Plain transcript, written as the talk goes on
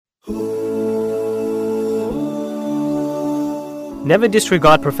Never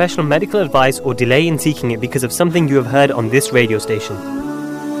disregard professional medical advice or delay in seeking it because of something you have heard on this radio station.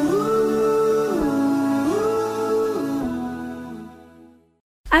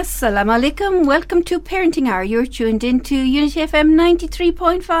 Assalamu alaikum, welcome to Parenting Hour. You're tuned into Unity FM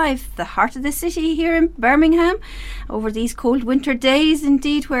 93.5, the heart of the city here in Birmingham, over these cold winter days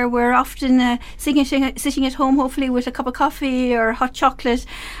indeed, where we're often sitting at home, hopefully with a cup of coffee or hot chocolate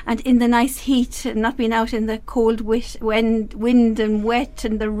and in the nice heat, and not being out in the cold wind and wet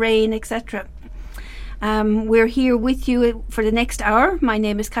and the rain, etc. We're here with you for the next hour. My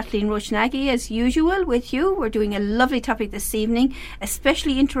name is Kathleen Roach-Nagy, as usual with you. We're doing a lovely topic this evening,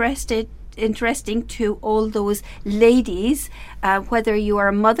 especially interesting to all those ladies, whether you are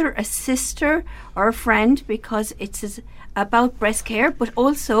a mother, a sister or a friend, because it's about breast care, but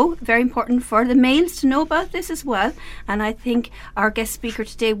also very important for the males to know about this as well. And I think our guest speaker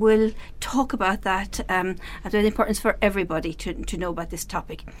today will talk about that, and the importance for everybody to know about this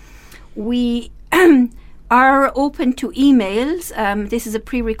topic. We are open to emails. This is a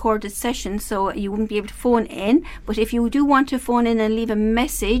pre-recorded session, so you wouldn't be able to phone in. But if you do want to phone in and leave a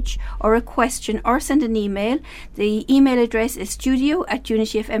message or a question or send an email, the email address is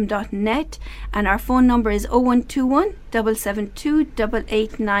studio@unityfm.net, and our phone number is 0121 772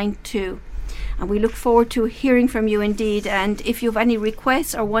 8892. And we look forward to hearing from you indeed. And if you have any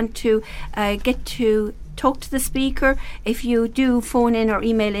requests or want to get to talk to the speaker, if you do phone in or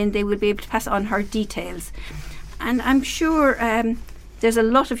email in, they will be able to pass on her details. And I'm sure there's a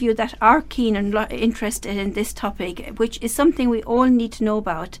lot of you that are keen and interested in this topic, which is something we all need to know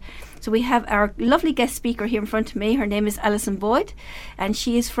about. So we have our lovely guest speaker here in front of me. Her name is Alison Boyd, and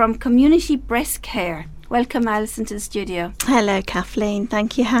she is from Community Breast Care. Welcome, Alison, to the studio. Hello, Kathleen.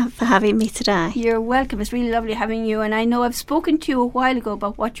 Thank you for having me today. You're welcome. It's really lovely having you. And I know I've spoken to you a while ago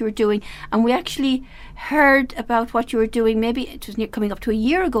about what you were doing, and we actually heard about what you were doing, maybe it was coming up to a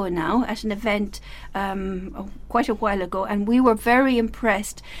year ago now, at an event quite a while ago, and we were very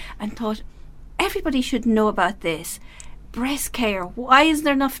impressed and thought everybody should know about this. Breast care. Why isn't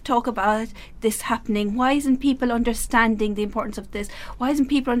there enough talk about this happening? Why isn't people understanding the importance of this? Why isn't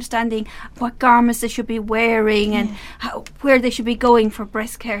people understanding what garments they should be wearing and where they should be going for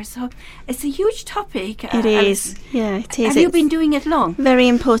breast care? So it's a huge topic. It is. Yeah, it is. Have you been doing it long? Very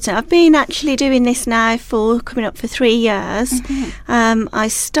important. I've been actually doing this now coming up for 3 years. Mm-hmm. I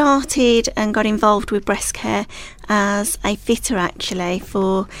started and got involved with breast care as a fitter, actually,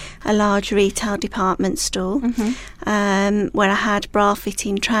 for a large retail department store, where I had bra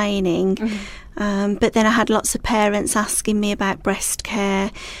fitting training. But then I had lots of parents asking me about breast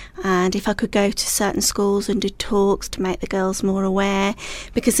care and if I could go to certain schools and do talks to make the girls more aware,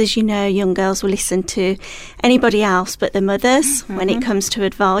 because as you know, young girls will listen to anybody else but their mothers when it comes to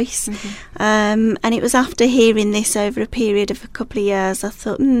advice. And it was after hearing this over a period of a couple of years, I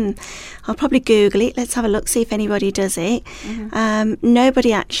thought, I'll probably Google it, let's have a look, see if anybody does it.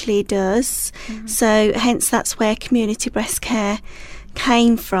 Nobody actually does, so hence that's where Community Breast Care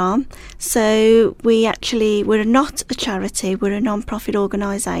came from. So we're not a charity, we're a non-profit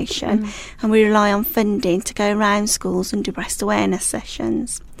organisation, and we rely on funding to go around schools and do breast awareness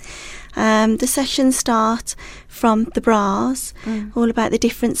sessions. The sessions start from the bras, all about the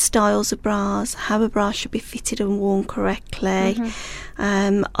different styles of bras, how a bra should be fitted and worn correctly.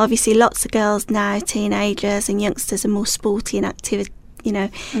 Obviously lots of girls now, teenagers and youngsters, are more sporty and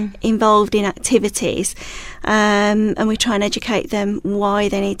involved in activities, and we try and educate them why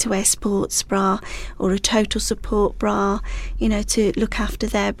they need to wear sports bra or a total support bra, to look after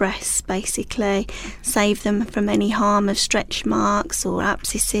their breasts, basically save them from any harm of stretch marks or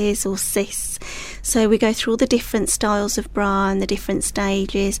abscesses or cysts. So we go through all the different styles of bra and the different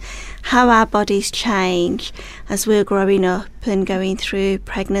stages, how our bodies change as we're growing up and going through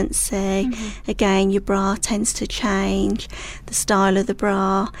pregnancy. Again, your bra tends to change, the style of the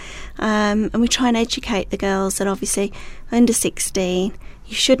bra, and we try and educate the girls that obviously under 16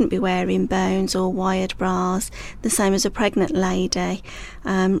 you shouldn't be wearing bones or wired bras, the same as a pregnant lady.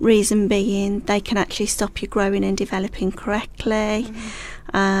 Reason being, they can actually stop you growing and developing correctly.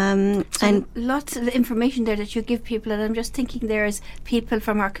 And lots of information there that you give people, and I'm just thinking there's people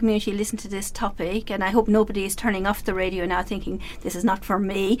from our community listen to this topic, and I hope nobody is turning off the radio now thinking this is not for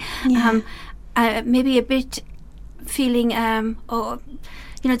me. Maybe a bit feeling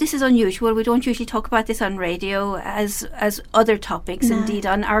this is unusual. We don't usually talk about this on radio as other topics. Indeed,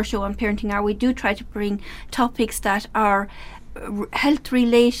 on our show, on Parenting Hour, we do try to bring topics that are health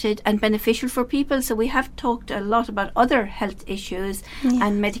related and beneficial for people. So we have talked a lot about other health issues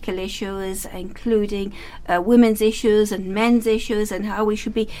and medical issues, including women's issues and men's issues, and how we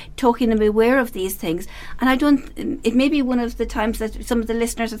should be talking and be aware of these things. And it may be one of the times that some of the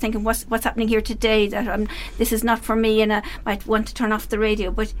listeners are thinking, what's happening here today, that this is not for me, and I might want to turn off the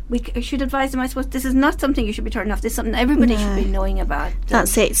radio. But we should advise them, I suppose, this is not something you should be turning off. This is something everybody should be knowing about.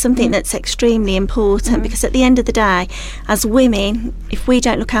 That's it, something that's extremely important, because at the end of the day, as women, if we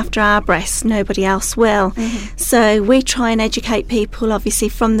don't look after our breasts, nobody else will. So we try and educate people, obviously,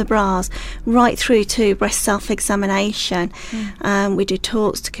 from the bras right through to breast self-examination. We do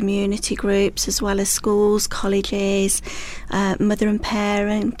talks to community groups as well as schools, colleges, mother and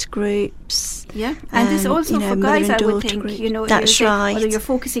parent groups. Yeah, and this also for guys, I would think, that's right. Although you're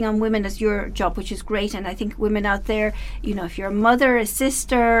focusing on women as your job, which is great, and I think women out there, if you're a mother, a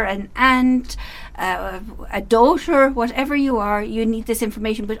sister, an aunt, a daughter, whatever you are, you need this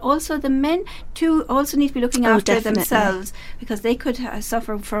information. But also the men too also need to be looking after themselves, because they could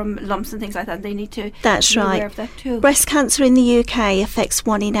suffer from lumps and things like that, and they need to be aware of that too. Breast cancer in the UK affects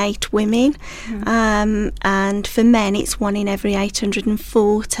 1 in 8 women, and for men it's 1 in every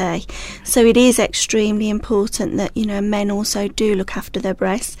 840. So it is extremely important that men also do look after their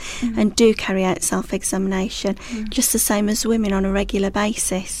breasts and do carry out self-examination, just the same as women, on a regular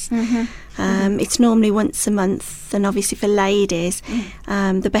basis. It's normally once a month, and obviously for ladies,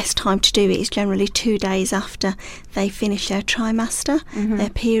 the best time to do it is generally 2 days after they finish their trimester, their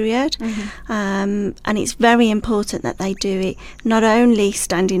period, and it's very important that they do it not only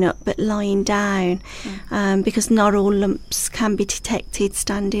standing up but lying down, because not all lumps can be detected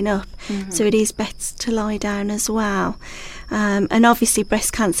standing up, so it is better to lie down as well. And obviously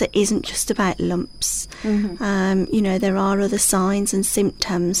breast cancer isn't just about lumps. There are other signs and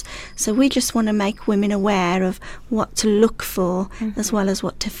symptoms, so we just want to make women aware of what to look for as well as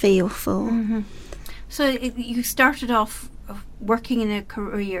what to feel for. So you started off working in a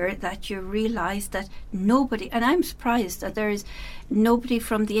career that you realised that nobody, and I'm surprised that there is nobody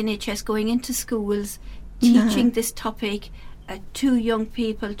from the NHS going into schools teaching this topic to young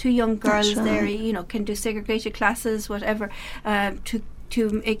people, to young girls. There, can do segregated classes, whatever, to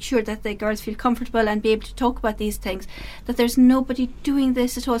make sure that the girls feel comfortable and be able to talk about these things. That there's nobody doing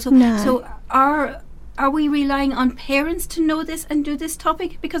this at all. So are we relying on parents to know this and do this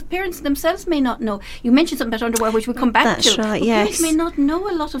topic? Because parents themselves may not know. You mentioned something about underwear, which we'll come back to. That's right, yes. Parents may not know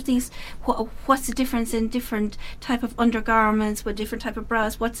a lot of these. What's the difference in different type of undergarments with different type of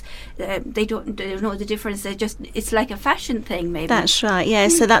bras? They don't know the difference. It's like a fashion thing, maybe. That's right, yeah.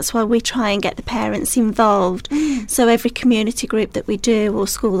 So that's why we try and get the parents involved. So every community group that we do, or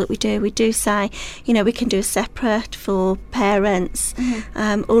school that we do say, we can do a separate for parents,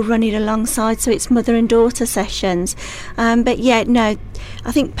 or run it alongside, so it's mother and daughter sessions. But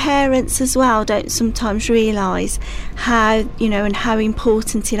I think parents as well don't sometimes realise how, and how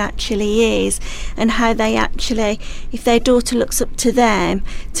important it actually is, and how they actually, if their daughter looks up to them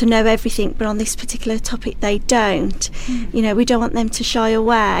to know everything, but on this particular topic they don't, we don't want them to shy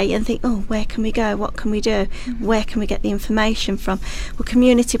away and think, oh, where can we go? What can we do? Where can we get the information from? Well,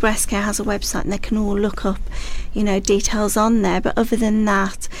 Community Breast Care has a website and they can all look up, details on there. But other than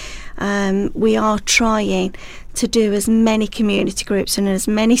that, we are trying to do as many community groups and as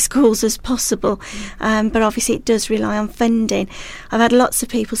many schools as possible, but obviously it does rely on funding. I've had lots of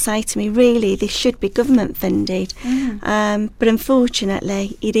people say to me, really, this should be government funded, but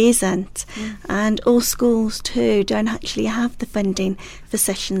unfortunately it isn't, and all schools too don't actually have the funding for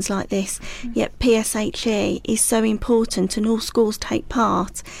sessions like this. Yet PSHE is so important, and all schools take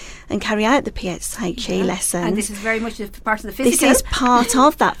part and carry out the PSHE lessons. And this is very much part of the physical. This is part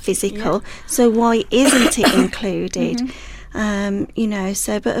of that physical, so why isn't it included?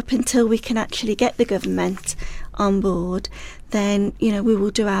 But up until we can actually get the government on board, then we will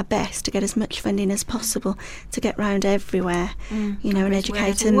do our best to get as much funding as possible to get round everywhere, and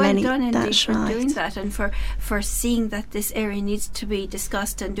educate as many. Well done indeed that's for right. doing that, and for seeing that this area needs to be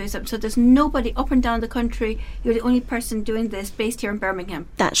discussed and doing something. So there's nobody up and down the country. You're the only person doing this based here in Birmingham.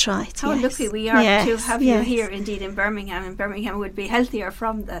 That's right. How lucky we are to have you here, indeed, in Birmingham. And Birmingham would be healthier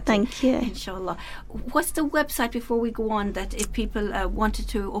from that. Thank you. Inshallah. What's the website, before we go on, that if people wanted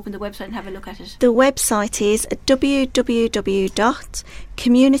to open the website and have a look at it? The website is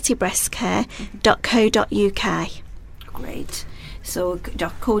www.communitybreastcare.co.uk. Great. So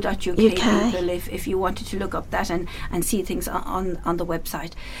 .co.uk people, if you wanted to look up that and see things on the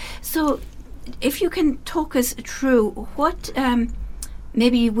website. So if you can talk us through what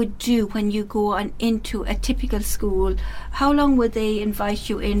maybe you would do when you go on into a typical school? How long would they invite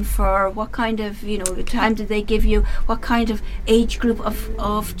you in for? What kind of, time did they give you? What kind of age group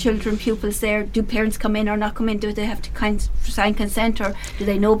of children, pupils there? Do parents come in or not come in? Do they have to sign consent, or do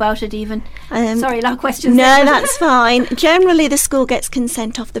they know about it even? Sorry, a lot of questions. No, that's fine. Generally, the school gets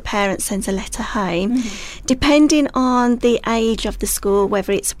consent off the parent, sends a letter home. Mm-hmm. Depending on the age of the school,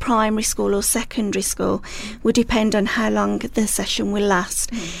 whether it's a primary school or secondary school, will depend on how long the session will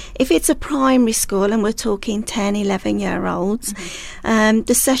last. If it's a primary school and we're talking 10, 11-year-olds,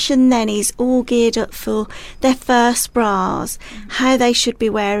 the session then is all geared up for their first bras, how they should be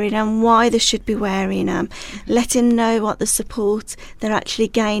wearing them, why they should be wearing them, letting them know what the support they're actually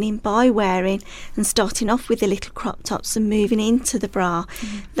gaining by wearing, and starting off with the little crop tops and moving into the bra.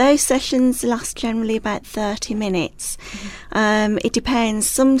 Those sessions last generally about 30 minutes. It depends.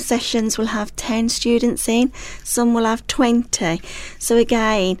 Some sessions will have 10 students in, some will have 20. So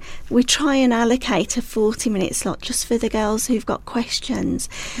again, we try and allocate a 40-minute slot just for the girls who've got questions.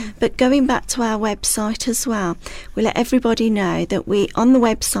 But going back to our website as well, we let everybody know that on the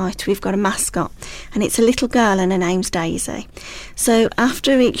website we've got a mascot, and it's a little girl and her name's Daisy. So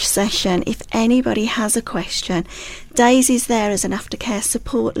after each session, if anybody has a question, Daisy's there as an aftercare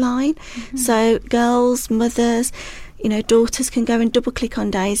support line. So girls, mothers, daughters can go and double click on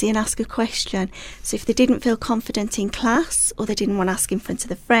Daisy and ask a question. So if they didn't feel confident in class, or they didn't want to ask in front of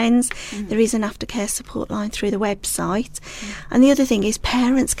the friends, there is an aftercare support line through the website. And the other thing is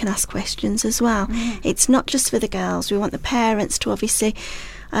parents can ask questions as well. It's not just for the girls. We want the parents to obviously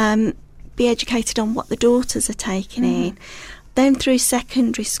be educated on what the daughters are taking in. Then through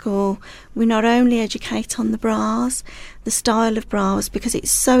secondary school, we not only educate on the bras, the style of bras, because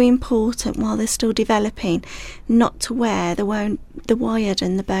it's so important while they're still developing not to wear the wired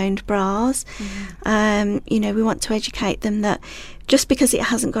and the boned bras. We want to educate them that just because it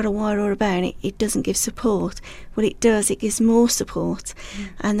hasn't got a wire or a bone, it doesn't give support. What it does, it gives more support,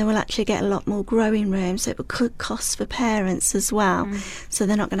 and they will actually get a lot more growing room, so it will cut costs for parents as well. So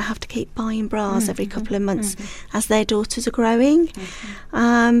they're not going to have to keep buying bras every couple of months as their daughters are growing.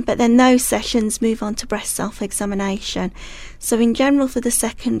 But then those sessions move on to breast self-examination. So in general for the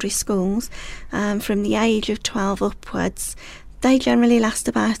secondary schools, from the age of 12 upwards, they generally last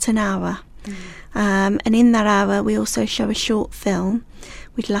about an hour. And in that hour we also show a short film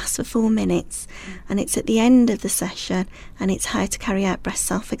which lasts for 4 minutes, and it's at the end of the session, and it's how to carry out breast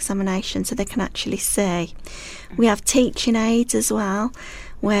self-examination so they can actually see. We have teaching aids as well,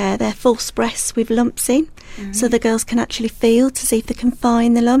 where they're false breasts with lumps in, so the girls can actually feel to see if they can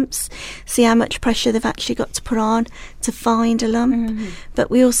find the lumps, see how much pressure they've actually got to put on to find a lump.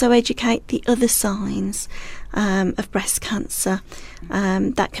 But we also educate the other signs of breast cancer.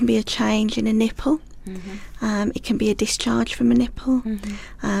 That can be a change in a nipple. It can be a discharge from a nipple,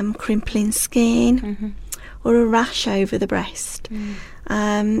 crimpling skin, or a rash over the breast.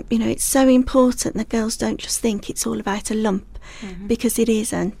 It's so important that girls don't just think it's all about a lump, because it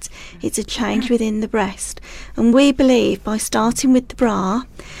isn't. It's a change within the breast. And we believe by starting with the bra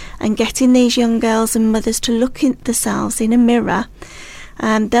and getting these young girls and mothers to look at themselves in a mirror,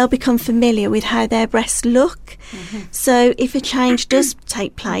 they'll become familiar with how their breasts look. So if a change does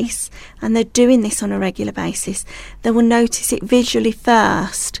take place, and they're doing this on a regular basis, they will notice it visually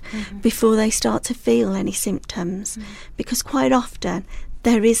first before they start to feel any symptoms, because quite often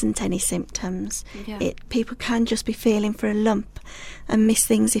there isn't any symptoms. People can just be feeling for a lump and miss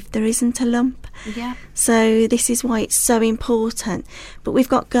things if there isn't a lump. So this is why it's so important. But we've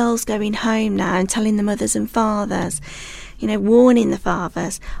got girls going home now and telling the mothers and fathers, warning the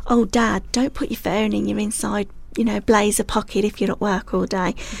fathers, oh Dad, don't put your phone in your inside blazer pocket if you're at work all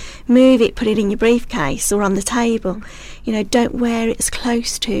day. Move it, put it in your briefcase or on the table. Don't wear it as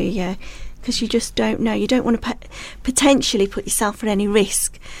close to you, because you just don't know. You don't want to potentially put yourself at any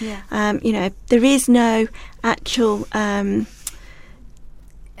risk. There is no actual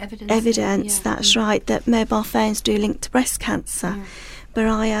evidence, that's right, that mobile phones do link to breast cancer. But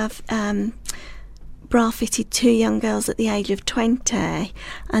I have bra fitted 2 young girls at the age of 20,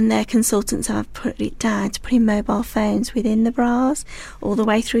 and their consultants have put it down to putting mobile phones within the bras all the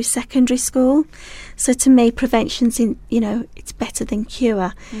way through secondary school. So to me, prevention's it's better than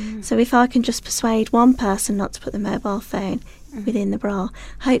cure. So if I can just persuade one person not to put the mobile phone within the bra,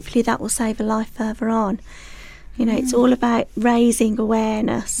 hopefully that will save a life further on. It's all about raising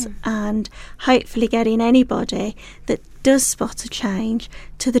awareness and hopefully getting anybody that does spot a change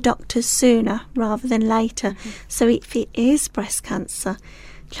to the doctors sooner rather than later. So if it is breast cancer,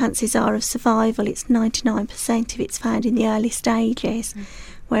 chances are of survival, it's 99% if it's found in the early stages.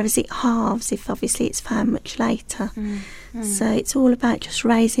 whereas it halves if obviously it's found much later. So it's all about just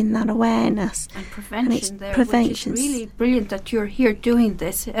raising that awareness. And prevention there, prevention. Which is really brilliant that you're here doing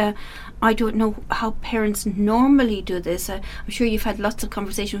this. I don't know how parents normally do this. I'm sure you've had lots of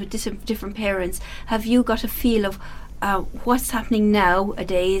conversations with different parents. Have you got a feel of what's happening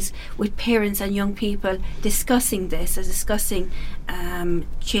nowadays with parents and young people discussing this, discussing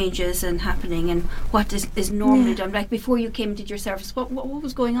changes and happening, and what is normally done? Like before you came and did your service, what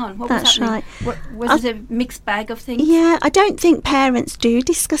was going on? What That's was happening? right. Was it a mixed bag of things? Yeah, I don't think parents do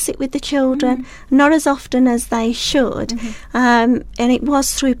discuss it with the children, not as often as they should. And it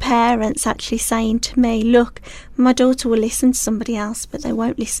was through parents actually saying to me, look, my daughter will listen to somebody else, but they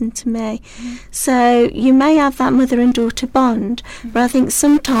won't listen to me. So you may have that mother and daughter bond, but I think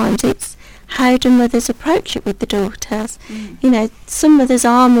sometimes it's how do mothers approach it with the daughters. You know, some mothers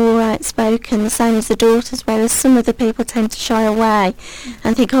are more outspoken, the same as the daughters, whereas some other people tend to shy away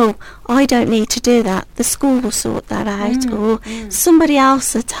and think, oh, I don't need to do that, the school will sort that out, or somebody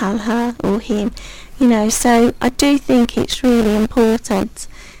else will tell her or him. You know, so I do think it's really important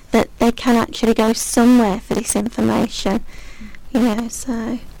that they can actually go somewhere for this information. You know,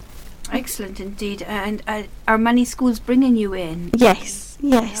 so... Excellent indeed. And are many schools bringing you in? Yes.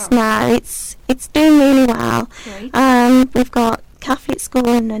 No, it's doing really well. Great. We've got Catholic School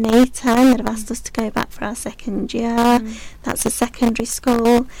in Nuneaton that have asked us to go back for our second year. That's a secondary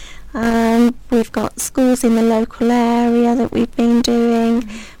school. We've got schools in the local area that we've been doing.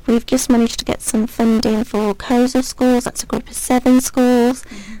 We've just managed to get some funding for COSA schools. That's a group of 7 schools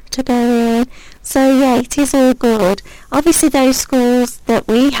to go in. So yeah, it is all good. Obviously those schools that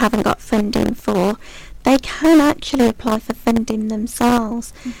we haven't got funding for, they can actually apply for funding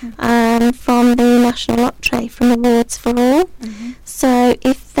themselves from the National Lottery, from Awards for All. So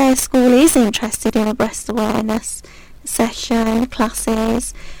if their school is interested in a breast awareness session,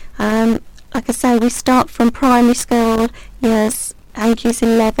 classes, like I say, we start from primary school years, ages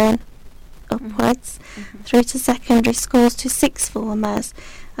 11 upwards, through to secondary schools to sixth formers.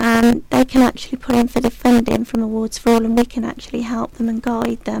 They can actually put in for the funding from Awards for All, and we can actually help them and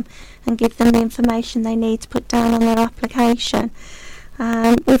guide them and give them the information they need to put down on their application.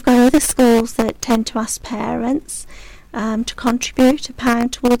 We've got other schools that tend to ask parents to contribute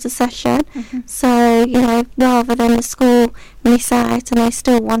 £1 towards a session. So, you know, rather than the school miss out and they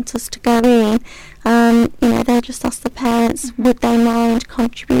still want us to go in, you know, they'll just ask the parents, would they mind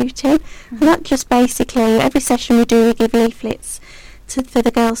contributing? And that just basically, every session we do, we give leaflets for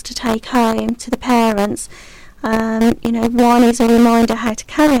the girls to take home to the parents. You know, one is a reminder how to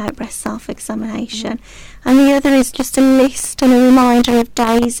carry out breast self-examination, and the other is just a list and a reminder of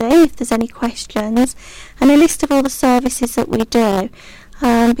Daisy if there's any questions, and a list of all the services that we do,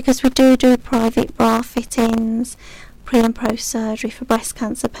 because we do private bra fittings, pre and post surgery for breast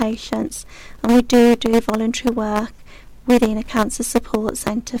cancer patients, and we do voluntary work within a cancer support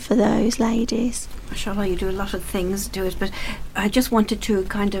centre for those ladies. Mashallah, you do a lot of things to it, but I just wanted to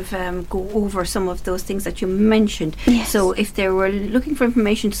kind of go over some of those things that you mentioned. Yes. So if they were looking for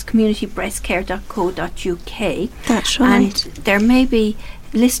information, it's communitybreastcare.co.uk. That's right. And there may be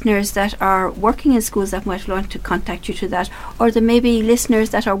listeners that are working in schools that might want to contact you to that, or there may be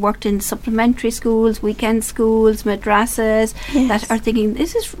listeners that are worked in supplementary schools, weekend schools, madrasas, that are thinking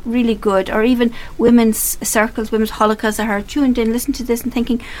this is really good, or even women's circles, women's halakas that are tuned in, listen to this and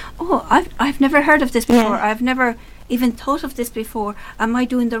thinking, oh, I've never heard of this before, I've never even thought of this before. Am I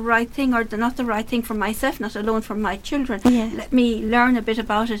doing the right thing or not the right thing for myself, not alone for my children? Let me learn a bit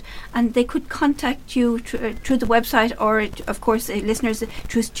about it. And they could contact you through the website, or of course listeners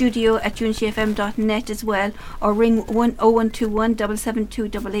through studio@unityfm.net as well, or ring 0121 772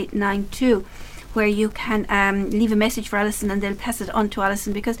 8892, where you can leave a message for Alison and they'll pass it on to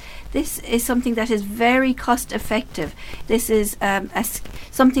Alison, because this is something that is very cost effective. This is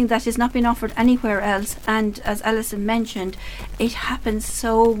something that is not being offered anywhere else, and as Alison mentioned, it happens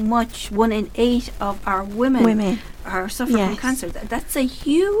so much. 1 in 8 of our women are suffering from cancer. That's a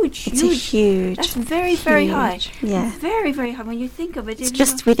huge. That's very, very high. Yeah, very, very high when you think of it. It's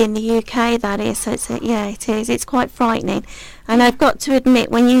just within the UK, that is. So it is. It's quite frightening. And I've got to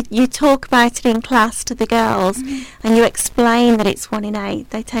admit, when you talk about it in class to the girls and you explain that it's 1 in 8,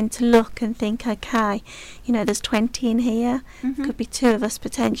 they tend to look and think, okay, you know, there's 20 in here. Could be 2 of us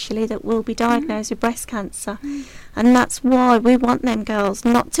potentially that will be diagnosed with breast cancer. And that's why we want them girls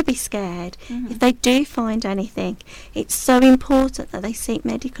not to be scared. If they do find anything, it's so important that they seek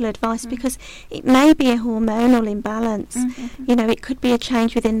medical advice, because it may be a hormonal imbalance. You know, it could be a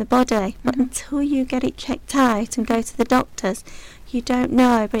change within the body, but until you get it checked out and go to the doctors, You don't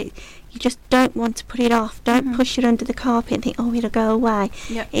know, but you just don't want to put it off. Don't push it under the carpet and think, oh, it'll go away.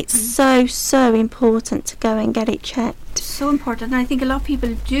 Yep. It's so important to go and get it checked. So important. And I think a lot of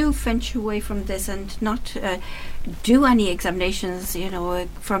people do venture away from this and not do any examinations,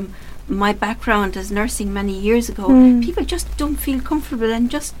 from my background as nursing many years ago, people just don't feel comfortable and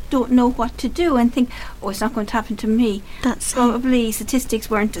just don't know what to do and think, oh, it's not going to happen to me. That's probably statistics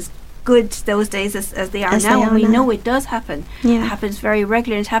weren't as good those days as they are now, and we know it does happen. It happens very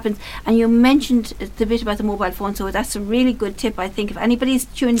regularly. It happens, and you mentioned the bit about the mobile phone, so that's a really good tip. I think if anybody's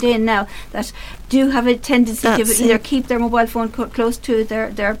tuned in now that do have a tendency to either keep their mobile phone close to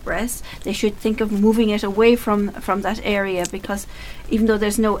their breast, they should think of moving it away from that area, because even though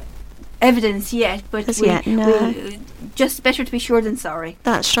there's no evidence yet, but just better to be sure than sorry.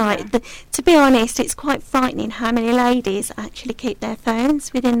 That's right. To be honest, it's quite frightening how many ladies actually keep their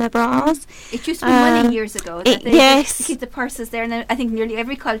phones within their bras. It used to be many years ago that they keep the purses there, and I think nearly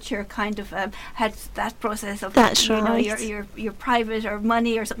every culture kind of had that process of your private or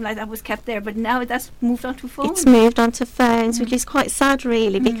money or something like that was kept there, but now that's moved on to phones. It's moved on to phones, which is quite sad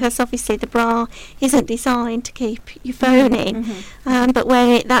really, because obviously the bra isn't designed to keep your phone in, but when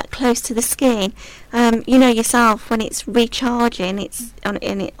it's that close to the skin, you know yourself, when it's recharging, it's on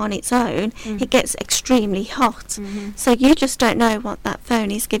its own, it gets extremely hot. So you just don't know what that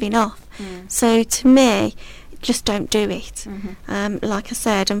phone is giving off. So to me, just don't do it. Like I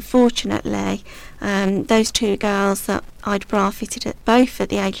said, unfortunately, those two girls that I'd bra fitted at both at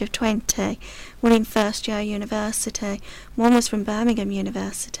the age of 20 were in first year university. One was from Birmingham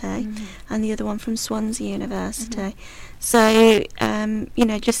University and the other one from Swansea University. So,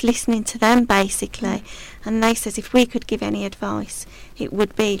 just listening to them basically, and they says if we could give any advice, it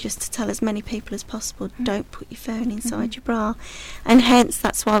would be just to tell as many people as possible, don't put your phone inside your bra. And hence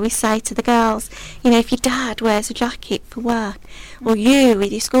that's why we say to the girls, if your dad wears a jacket for work, or you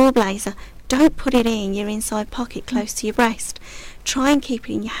with your school blazer, don't put it in your inside pocket close to your breast. Try and keep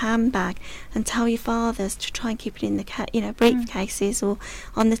it in your handbag, and tell your fathers to try and keep it in the briefcases or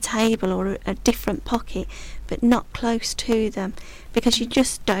on the table or a different pocket, but not close to them, because you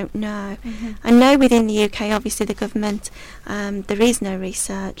just don't know. I know within the UK, obviously the government, there is no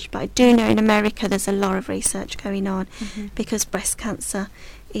research, but I do know in America there's a lot of research going on, because breast cancer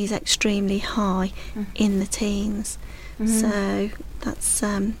is extremely high in the teens. So that's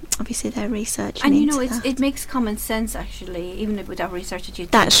obviously they're researching into that. It makes common sense actually, even without research that you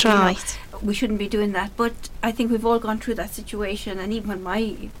think, that's right. We shouldn't be doing that, but I think we've all gone through that situation, and even when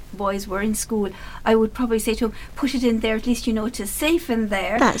my boys were in school, I would probably say to them, put it in there, at least it's safe in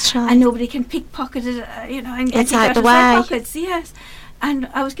there. That's right. And nobody can pickpocket it, and it's take out it the out way. of their pockets. Yes. And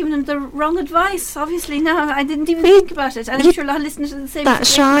I was giving them the wrong advice, obviously. Now I didn't even think about it. And I'm sure a lot of listeners are the same.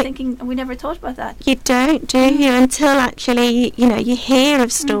 That's right. Thinking, we never thought about that. You don't, do you? Until actually, you hear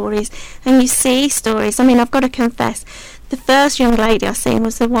of stories and you see stories. I mean, I've got to confess, the first young lady I seen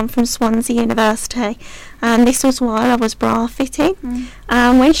was the one from Swansea University. And this was while I was bra fitting.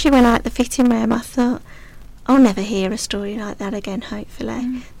 And when she went out the fitting room, I thought, I'll never hear a story like that again,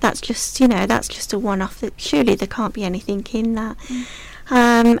 hopefully. That's just, that's just a one-off. Surely there can't be anything in that.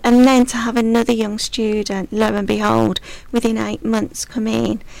 And then to have another young student, lo and behold, within 8 months come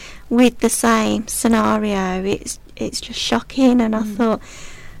in with the same scenario, it's just shocking. And I thought,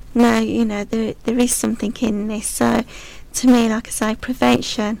 no, there is something in this. So to me, like I say,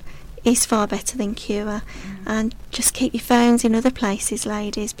 prevention is far better than cure. And just keep your phones in other places,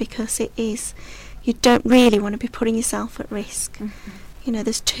 ladies, because you don't really want to be putting yourself at risk.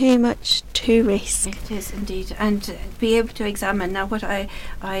 There's too much to risk. It is indeed, and be able to examine. Now, what I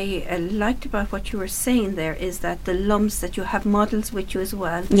liked about what you were saying there is that the lumps, that you have models with you as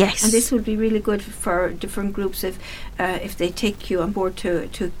well. Yes. And this would be really good for different groups if they take you on board to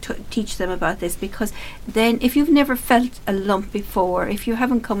teach them about this, because then if you've never felt a lump before, if you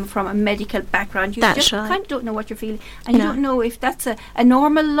haven't come from a medical background, you just kind of don't know what you're feeling, and you don't know if that's a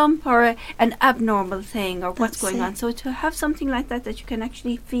normal lump or an abnormal thing or what's going on. So to have something like that you can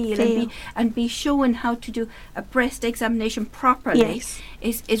actually feel. And be shown how to do a breast examination properly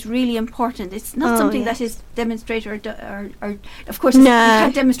is really important. It's not something that is demonstrated or of course you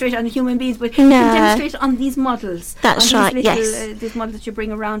can't demonstrate it on human beings, but you can demonstrate it on these models. That's right. These models that you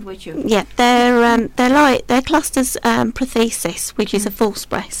bring around with you. Yeah, they're classed as prothesis, which is a false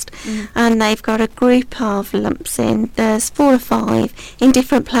breast, and they've got a group of lumps in. There's 4 or 5 in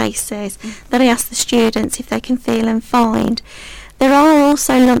different places that I ask the students if they can feel and find. There are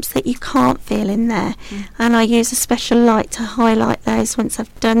also lumps that you can't feel in there, and I use a special light to highlight those once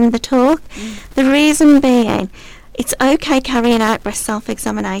I've done the talk. The reason being, it's okay carrying out breast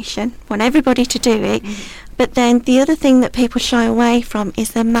self-examination, want everybody to do it, But then the other thing that people shy away from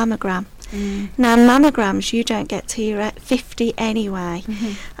is their mammogram. Now, mammograms you don't get till you're at 50 anyway,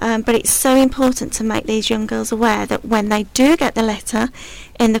 but it's so important to make these young girls aware that when they do get the letter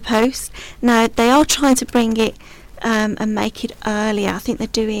in the post, now they are trying to bring it and make it earlier. I think they're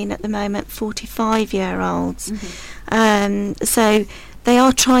doing at the moment 45-year-olds. So they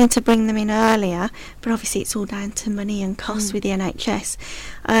are trying to bring them in earlier, but obviously it's all down to money and cost with the NHS.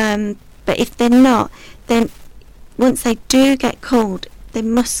 But if they're not, then once they do get called, they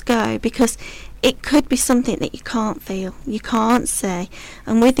must go, because it could be something that you can't feel, you can't see.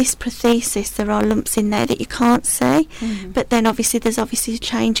 And with this prothesis, there are lumps in there that you can't see, but then there's obviously a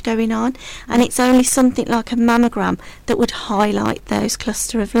change going on, and it's only something like a mammogram that would highlight those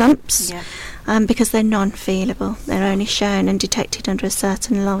cluster of lumps, because they're non-feelable. They're only shown and detected under a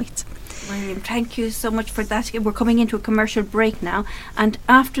certain light. Brilliant. Thank you so much for that. We're coming into a commercial break now, and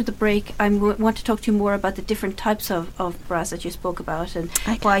after the break I want to talk to you more about the different types of bras that you spoke about, and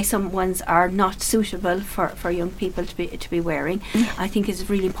why some ones are not suitable for young people to be wearing. I think it's a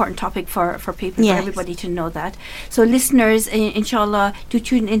really important topic for people, for everybody to know that. So listeners, inshallah, do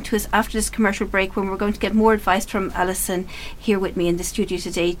tune into us after this commercial break, when we're going to get more advice from Alison here with me in the studio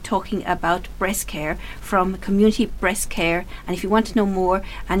today, talking about breast care from Community Breast Care. And if you want to know more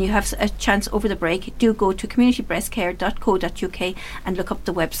and you have a chance over the break, do go to communitybreastcare.co.uk and look up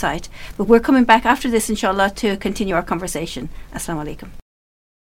the website. But we're coming back after this, inshallah, to continue our conversation. Assalamu alaikum.